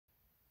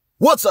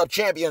What's up,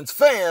 Champions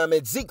fam?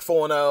 It's Zeke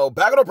 4-0,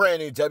 back on a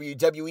brand new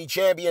WWE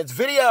Champions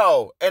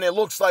video. And it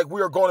looks like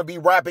we are going to be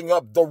wrapping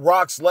up The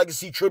Rock's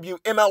Legacy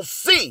Tribute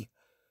MLC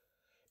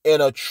in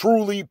a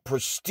truly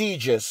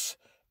prestigious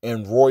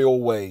and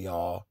royal way,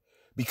 y'all.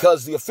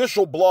 Because the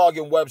official blog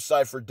and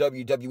website for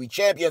WWE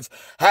Champions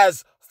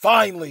has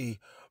finally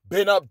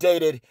been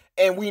updated,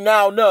 and we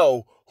now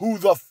know who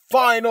the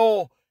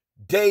final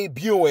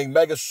debuting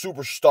mega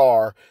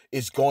superstar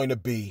is going to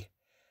be.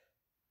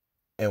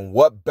 And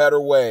what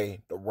better way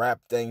to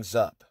wrap things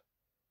up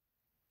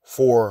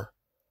for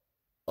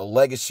a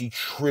legacy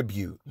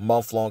tribute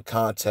month-long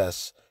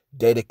contest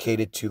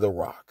dedicated to The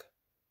Rock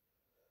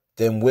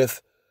than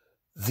with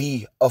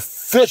the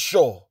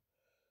official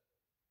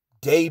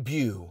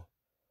debut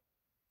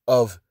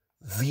of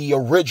the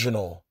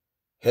original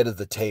head of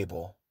the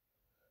table,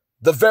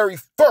 the very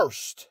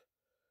first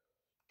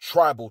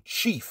tribal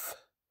chief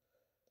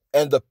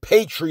and the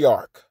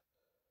patriarch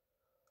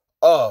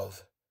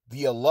of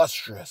the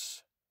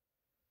illustrious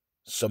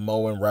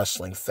Samoan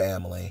wrestling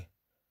family,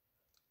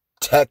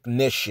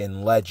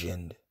 technician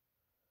legend,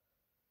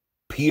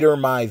 Peter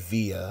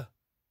Maivia,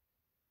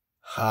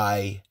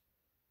 High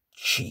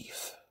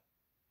Chief.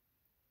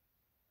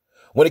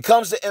 When it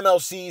comes to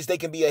MLCs, they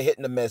can be a hit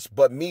and a miss,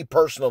 but me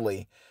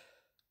personally,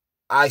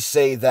 I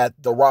say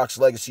that The Rock's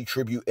Legacy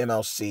Tribute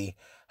MLC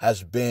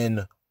has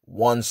been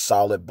one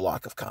solid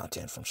block of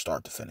content from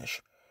start to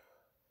finish.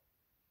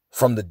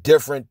 From the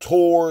different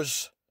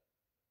tours,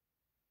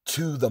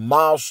 to the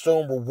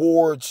milestone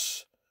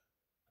rewards,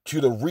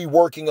 to the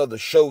reworking of the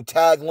show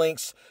tag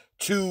links,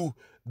 to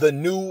the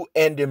new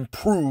and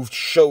improved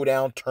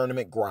Showdown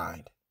tournament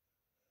grind.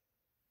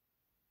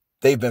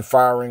 They've been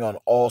firing on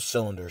all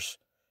cylinders,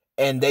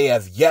 and they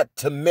have yet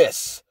to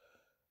miss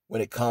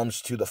when it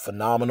comes to the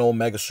phenomenal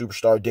mega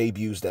superstar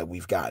debuts that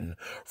we've gotten.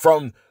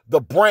 From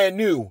the brand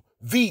new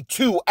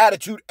V2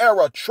 Attitude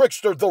Era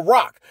trickster The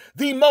Rock,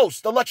 the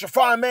most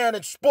electrifying man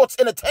in sports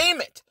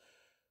entertainment,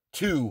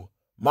 to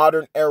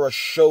modern era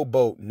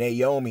showboat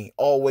Naomi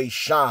Always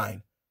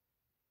Shine,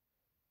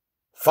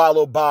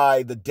 followed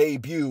by the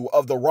debut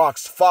of The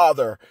Rock's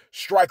father,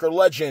 striker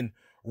legend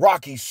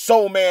Rocky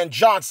Soulman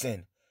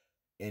Johnson,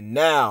 and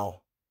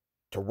now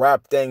to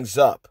wrap things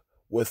up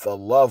with a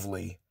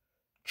lovely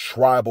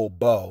tribal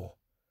bow,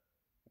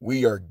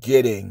 we are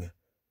getting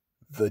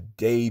the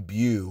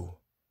debut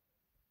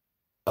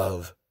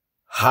of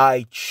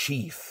High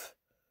Chief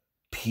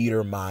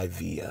Peter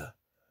Maivia,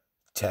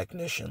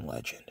 technician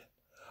legend.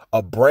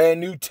 A brand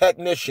new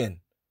technician,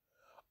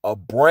 a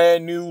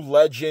brand new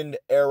legend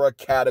era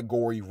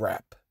category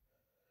rep.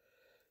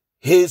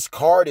 His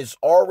card is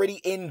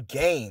already in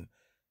game,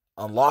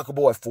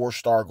 unlockable at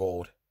 4-star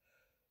gold.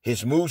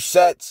 His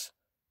movesets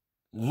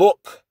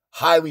look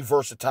highly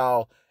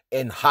versatile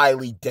and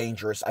highly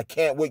dangerous. I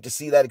can't wait to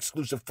see that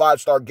exclusive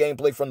 5-star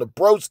gameplay from the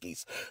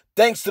Broskis.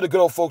 Thanks to the good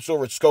old folks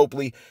over at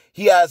Scopely,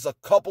 he has a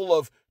couple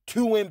of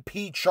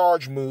 2MP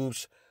charge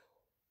moves,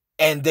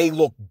 and they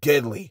look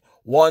deadly.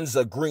 One's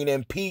a green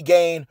MP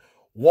gain.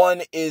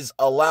 One is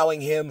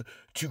allowing him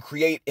to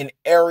create an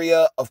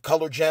area of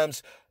color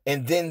gems.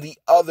 And then the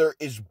other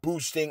is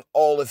boosting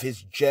all of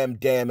his gem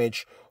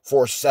damage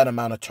for a set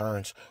amount of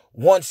turns.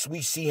 Once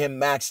we see him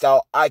maxed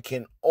out, I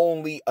can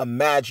only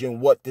imagine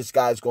what this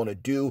guy's going to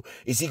do.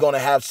 Is he going to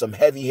have some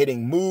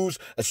heavy-hitting moves,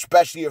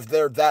 especially if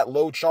they're that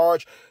low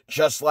charge?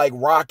 Just like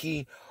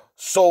Rocky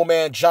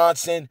Soulman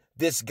Johnson,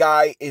 this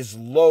guy is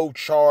low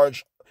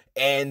charge,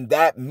 and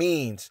that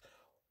means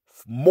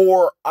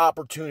more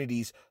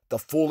opportunities to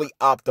fully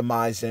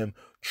optimize him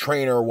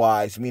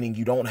trainer-wise, meaning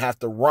you don't have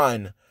to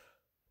run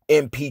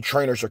MP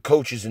trainers or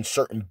coaches in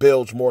certain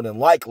builds more than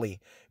likely,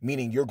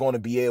 meaning you're going to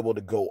be able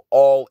to go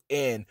all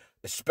in,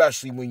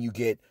 especially when you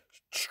get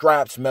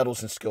straps,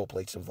 medals, and skill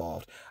plates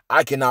involved.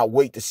 I cannot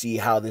wait to see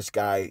how this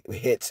guy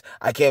hits.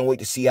 I can't wait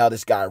to see how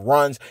this guy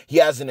runs. He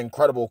has an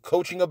incredible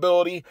coaching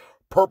ability.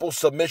 Purple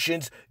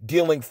submissions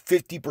dealing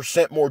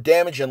 50% more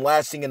damage and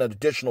lasting an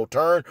additional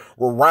turn.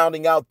 We're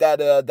rounding out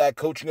that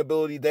coaching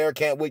ability there.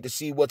 Can't wait to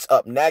see what's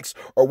up next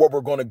or what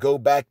we're going to go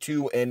back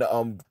to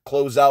and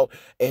close out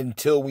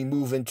until we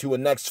move into a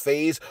next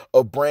phase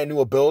of brand new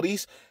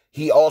abilities.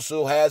 He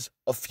also has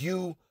a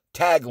few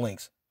tag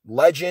links,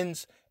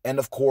 legends, and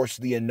of course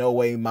the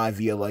Inoue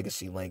Maivia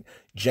legacy link,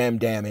 gem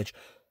damage.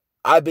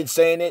 I've been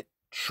saying it.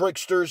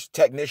 Tricksters,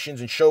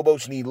 technicians, and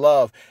showboats need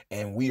love,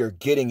 and we are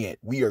getting it.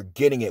 We are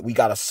getting it. We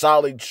got a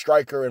solid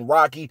striker in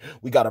Rocky.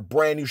 We got a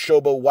brand new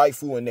showboat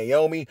waifu in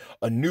Naomi,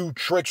 a new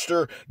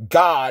trickster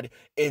god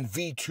in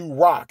V2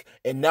 Rock,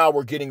 and now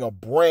we're getting a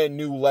brand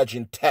new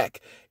legend tech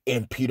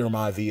in Peter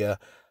Maivia.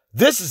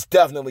 This is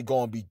definitely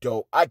going to be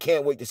dope. I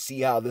can't wait to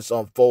see how this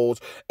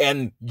unfolds,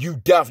 and you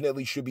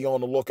definitely should be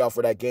on the lookout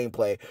for that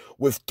gameplay.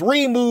 With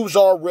 3 moves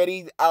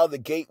already out of the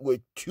gate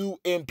with 2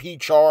 MP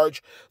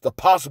charge, the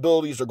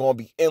possibilities are going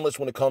to be endless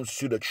when it comes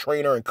to the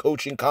trainer and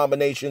coaching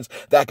combinations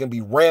that can be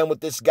ran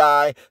with this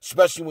guy,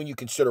 especially when you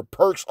consider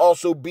perks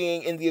also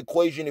being in the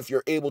equation if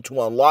you're able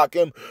to unlock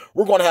him.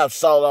 We're going to have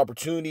solid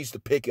opportunities to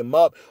pick him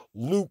up,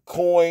 loot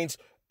coins,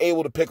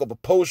 able to pick up a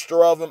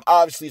poster of him.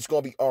 Obviously, it's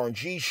going to be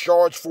RNG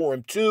shards for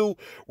him too.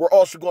 We're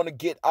also going to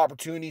get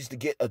opportunities to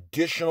get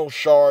additional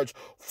shards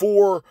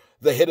for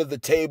the hit of the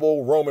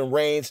table, Roman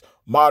Reigns,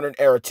 modern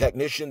era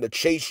technician, the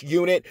chase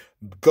unit.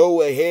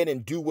 Go ahead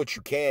and do what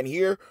you can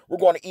here. We're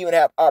going to even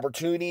have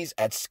opportunities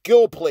at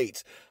skill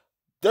plates.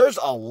 There's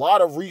a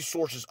lot of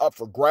resources up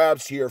for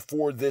grabs here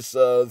for this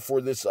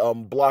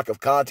block of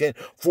content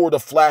for the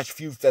Flash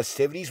Feud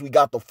festivities. We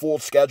got the full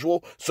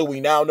schedule, so we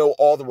now know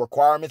all the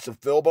requirements of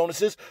fill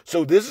bonuses.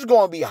 So this is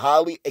going to be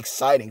highly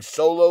exciting.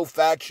 Solo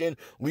faction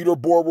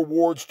leaderboard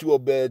rewards to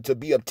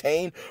be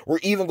obtained. We're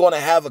even going to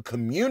have a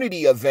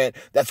community event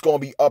that's going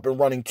to be up and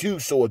running too.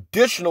 So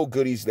additional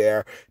goodies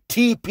there.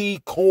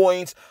 TP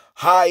coins,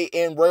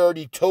 high-end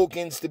rarity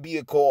tokens to be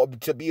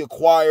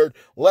acquired,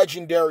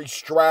 legendary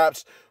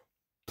straps,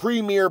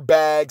 premier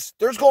bags.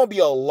 There's going to be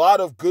a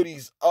lot of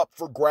goodies up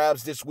for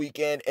grabs this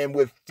weekend, and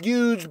with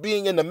feuds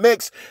being in the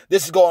mix,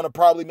 this is going to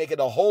probably make it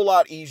a whole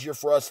lot easier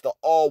for us to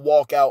all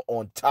walk out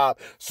on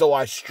top. So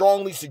I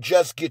strongly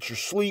suggest get your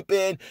sleep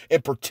in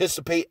and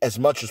participate as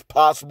much as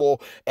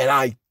possible, and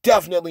I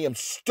definitely am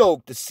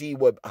stoked to see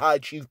what High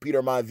Chief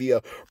Peter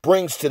Maivia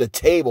brings to the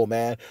table,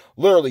 man.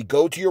 Literally,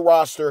 go to your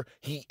roster.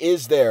 He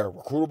is there.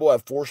 Recruitable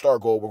at 4-star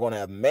gold. We're going to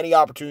have many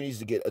opportunities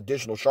to get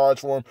additional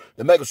shards for him.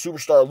 The Mega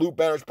Superstar loot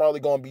banner is probably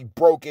going to be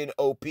broken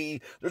OP.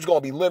 There's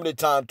going to be limited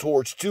time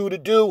towards 2 to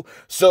do.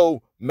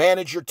 So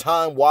manage your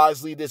time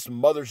wisely this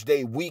Mother's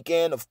Day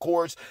weekend, of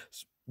course.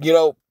 You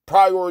know,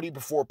 priority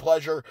before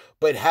pleasure,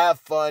 but have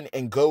fun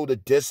and go the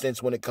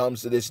distance when it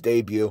comes to this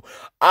debut.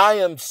 I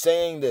am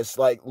saying this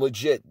like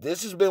legit.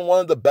 This has been one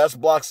of the best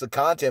blocks of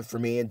content for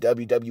me in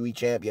WWE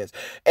Champions.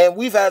 And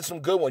we've had some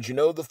good ones. You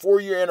know, the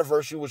 4-year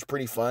anniversary was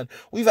pretty fun.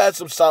 We've had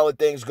some solid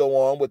things go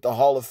on with the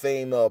Hall of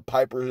Fame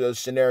Piper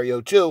scenario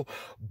too.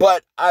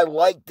 But I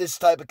like this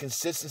type of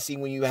consistency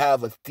when you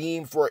have a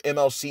theme for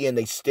MLC and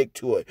they stick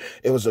to it.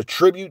 It was a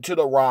tribute to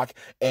The Rock,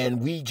 and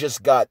we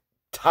just got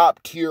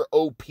top tier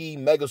OP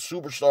mega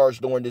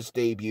superstars during this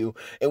debut,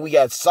 and we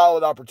had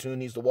solid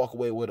opportunities to walk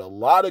away with a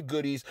lot of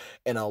goodies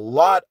and a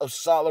lot of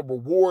solid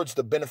rewards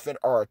to benefit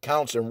our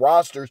accounts and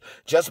rosters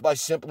just by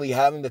simply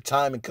having the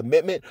time and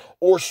commitment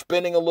or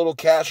spending a little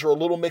cash or a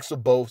little mix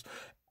of both.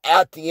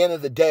 At the end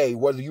of the day,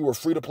 whether you were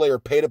free to play or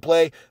pay to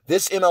play,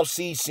 this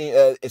MLC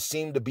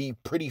seemed to be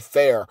pretty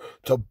fair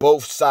to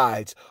both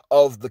sides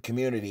of the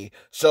community.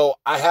 So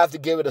I have to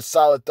give it a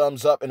solid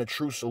thumbs up and a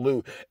true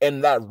salute.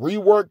 And that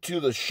rework to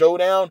the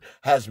showdown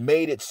has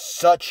made it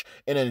such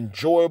an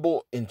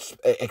enjoyable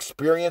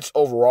experience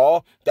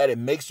overall that it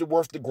makes it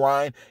worth the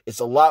grind.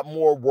 It's a lot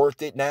more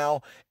worth it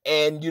now.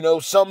 And, you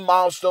know, some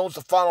milestones,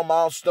 the final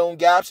milestone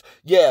gaps,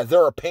 yeah,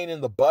 they're a pain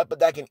in the butt, but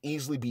that can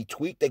easily be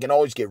tweaked. They can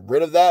always get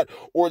rid of that,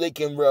 or they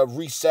can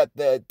reset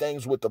the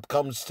things when it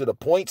comes to the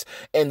points,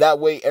 and that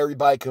way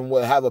everybody can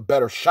have a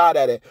better shot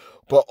at it.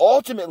 But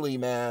ultimately,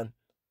 man,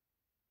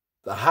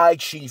 the High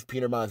Chief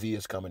Peter Maivia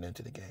is coming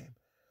into the game.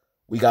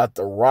 We got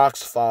The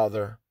Rock's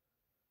father.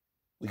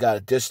 We got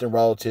a distant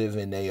relative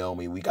in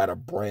Naomi. We got a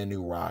brand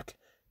new Rock.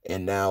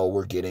 And now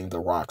we're getting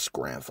The Rock's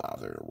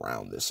grandfather to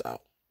round this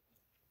out.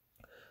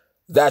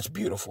 That's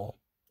beautiful.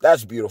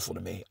 That's beautiful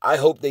to me. I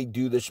hope they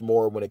do this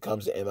more when it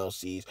comes to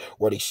MLCs,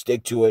 where they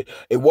stick to it.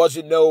 It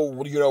wasn't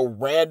no, you know,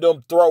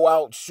 random throw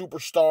out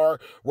superstar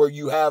where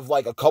you have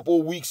like a couple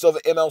of weeks of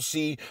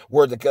MLC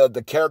where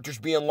the characters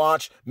being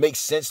launched makes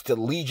sense to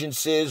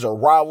allegiances or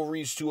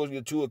rivalries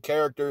to a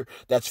character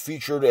that's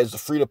featured as the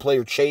free-to-play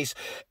or chase.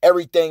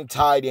 Everything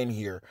tied in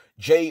here.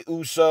 Jey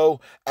Uso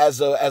as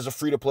a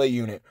free-to-play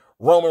unit.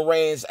 Roman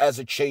Reigns as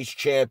a chase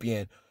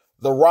champion.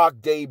 The Rock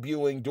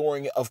debuting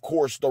during, of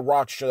course, The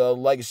Rock's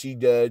Legacy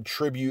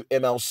Tribute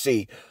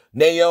MLC.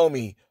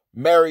 Naomi,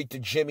 married to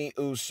Jimmy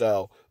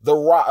Uso. The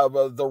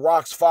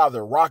Rock's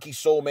father, Rocky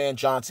Soulman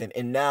Johnson.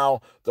 And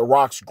now The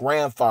Rock's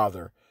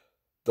grandfather,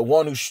 the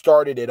one who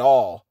started it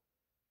all,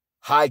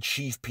 High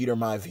Chief Peter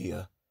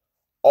Maivia.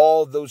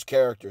 All of those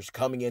characters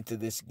coming into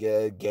this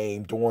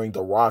game during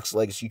The Rock's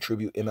Legacy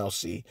Tribute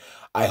MLC.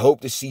 I hope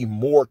to see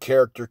more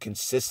character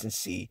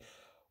consistency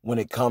when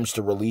it comes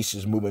to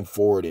releases moving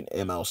forward in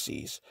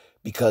MLCs,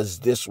 because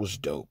this was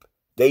dope.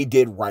 They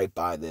did right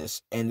by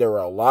this, and there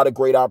are a lot of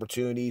great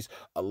opportunities,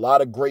 a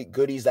lot of great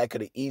goodies that could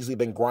have easily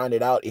been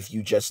grinded out if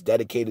you just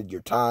dedicated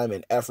your time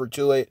and effort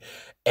to it,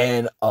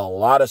 and a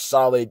lot of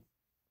solid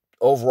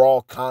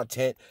overall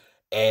content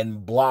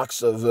and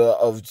blocks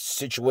of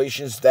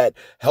situations that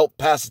help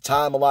pass the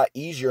time a lot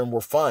easier and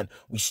were fun.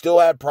 We still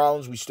had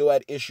problems, we still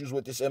had issues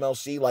with this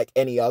MLC like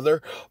any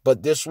other,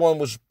 but this one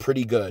was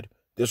pretty good.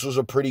 This was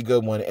a pretty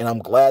good one, and I'm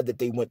glad that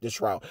they went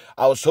this route.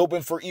 I was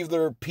hoping for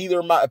either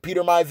Peter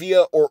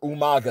Maivia or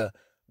Umaga.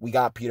 We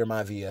got Peter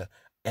Maivia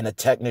and a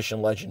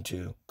technician legend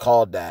too.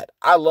 Called that.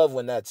 I love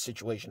when that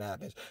situation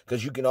happens,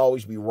 because you can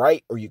always be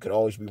right or you can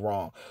always be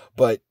wrong.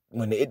 But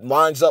when it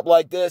lines up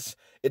like this,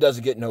 it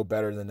doesn't get no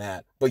better than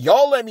that. But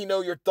y'all let me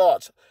know your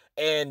thoughts,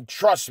 and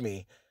trust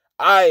me,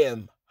 I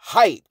am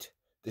hyped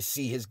to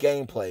see his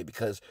gameplay,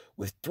 because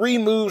with 3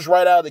 moves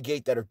right out of the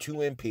gate that are 2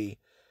 MP,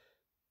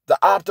 the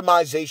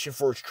optimization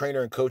for his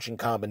trainer and coaching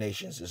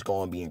combinations is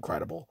going to be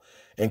incredible.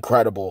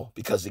 Incredible,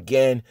 because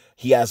again,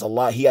 he has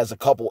a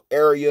couple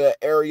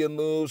area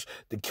moves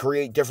to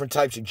create different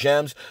types of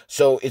gems.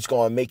 So it's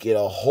going to make it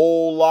a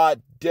whole lot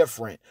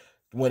different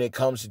when it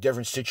comes to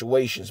different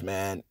situations,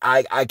 man.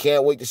 I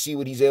can't wait to see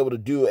what he's able to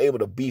do, able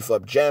to beef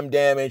up gem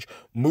damage,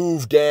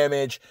 move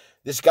damage.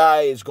 This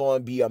guy is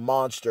going to be a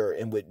monster,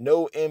 and with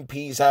no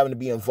MPs having to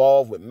be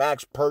involved, with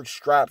max perks,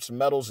 straps,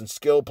 medals, and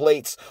skill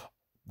plates,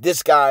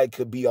 this guy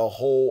could be a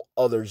whole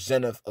other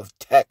zenith of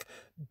tech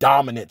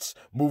dominance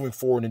moving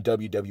forward in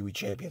WWE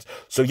Champions.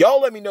 So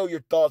y'all let me know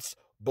your thoughts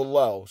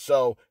below.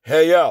 So,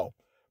 hey yo,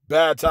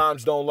 bad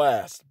times don't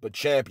last, but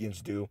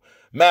champions do.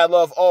 Mad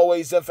love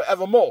always and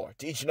forevermore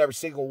to each and every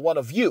single one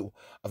of you,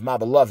 of my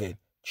beloved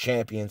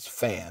Champions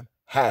fam.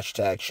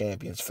 Hashtag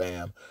Champions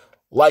fam.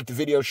 Like the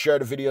video, share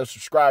the video,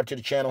 subscribe to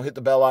the channel, hit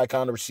the bell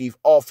icon to receive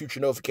all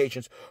future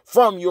notifications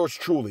from yours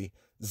truly,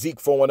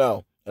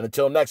 Zeke410. And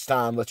until next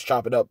time, let's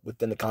chop it up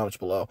within the comments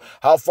below.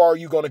 How far are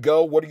you going to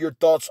go? What are your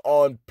thoughts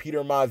on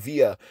Peter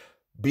Maivia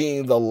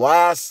being the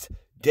last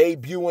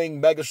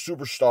debuting mega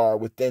superstar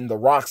within the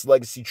Rock's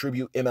Legacy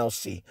Tribute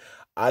MLC?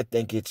 I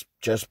think it's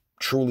just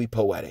truly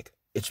poetic.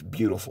 It's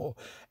beautiful.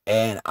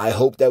 And I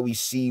hope that we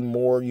see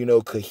more,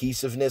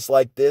 cohesiveness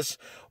like this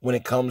when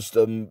it comes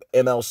to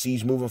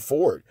MLCs moving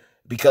forward.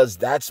 Because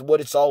that's what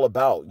it's all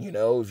about.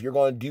 If you're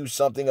going to do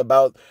something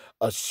about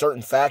a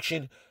certain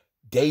faction,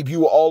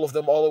 debut all of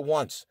them all at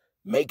once.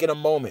 Make it a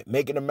moment.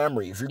 Make it a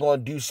memory. If you're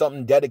going to do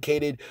something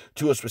dedicated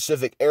to a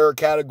specific era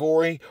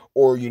category,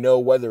 or,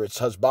 whether it's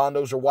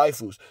husbandos or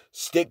waifus,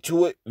 stick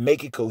to it.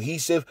 Make it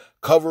cohesive.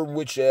 Cover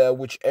which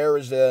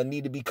eras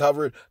need to be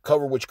covered.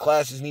 Cover which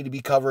classes need to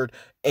be covered.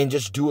 And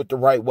just do it the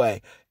right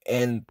way.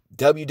 And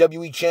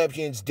WWE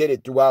Champions did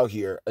it throughout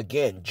here.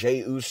 Again, Jey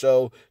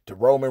Uso to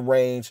Roman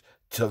Reigns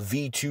to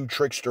V2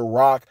 Trickster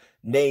Rock,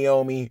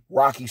 Naomi,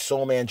 Rocky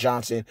Soulman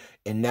Johnson,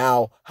 and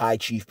now High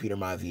Chief Peter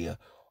Maivia.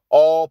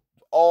 All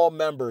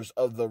members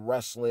of the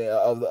wrestling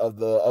of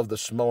the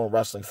Samoan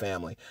wrestling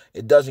family.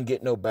 It doesn't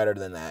get no better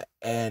than that.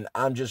 And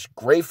I'm just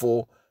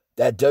grateful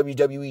that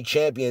WWE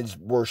Champions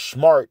were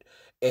smart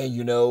and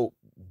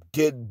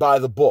did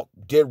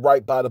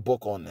right by the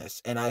book on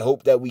this. And I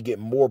hope that we get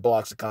more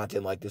blocks of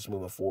content like this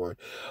moving forward.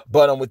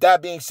 But with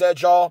that being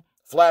said, y'all,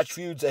 flash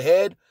feuds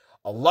ahead.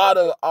 A lot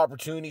of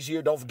opportunities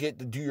here. Don't forget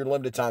to do your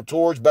limited time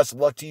tours. Best of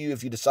luck to you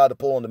if you decide to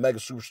pull on the Mega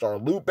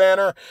Superstar Loot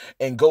banner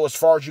and go as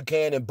far as you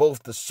can in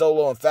both the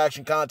solo and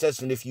faction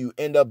contests. And if you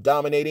end up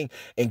dominating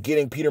and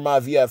getting Peter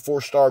Maivia at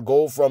 4-star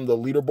gold from the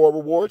leaderboard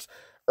rewards,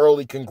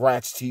 early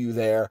congrats to you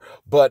there.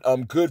 But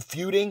good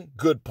feuding,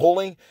 good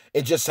pulling,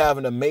 and just have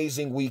an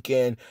amazing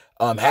weekend.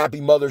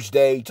 Happy Mother's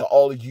Day to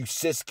all of you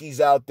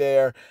siskies out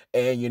there.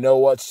 And you know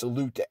what?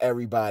 Salute to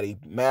everybody.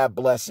 Mad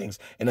blessings.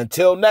 And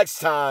until next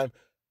time,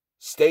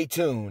 stay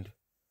tuned.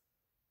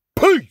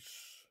 Peace.